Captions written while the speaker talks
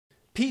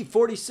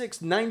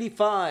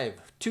P4695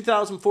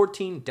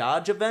 2014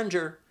 Dodge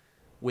Avenger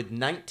with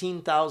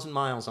 19,000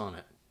 miles on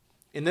it.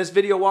 In this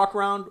video walk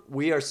around,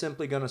 we are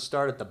simply going to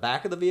start at the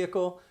back of the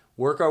vehicle,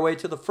 work our way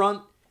to the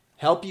front,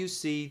 help you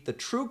see the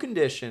true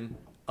condition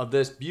of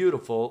this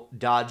beautiful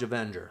Dodge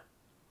Avenger.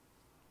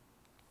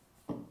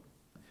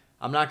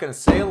 I'm not going to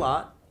say a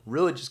lot,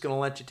 really just going to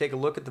let you take a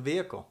look at the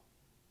vehicle.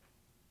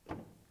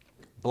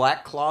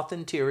 Black cloth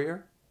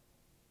interior.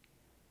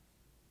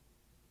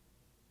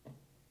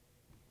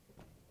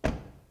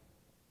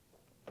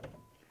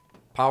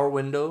 Power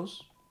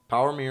windows,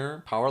 power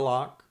mirror, power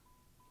lock,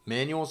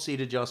 manual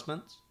seat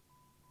adjustments.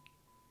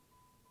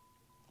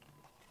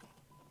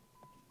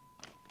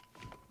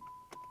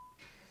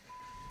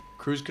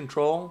 Cruise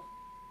control,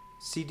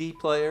 CD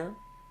player,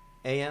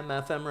 AM,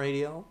 FM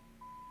radio.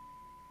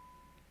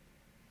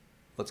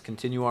 Let's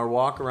continue our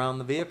walk around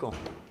the vehicle.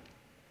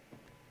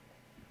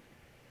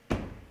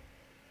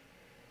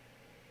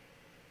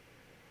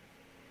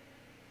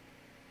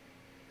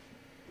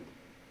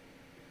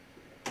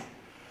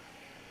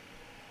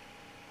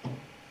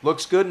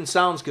 Looks good and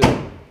sounds good.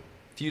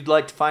 If you'd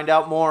like to find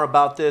out more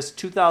about this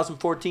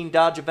 2014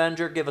 Dodge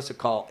Avenger, give us a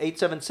call,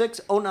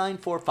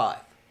 876-0945.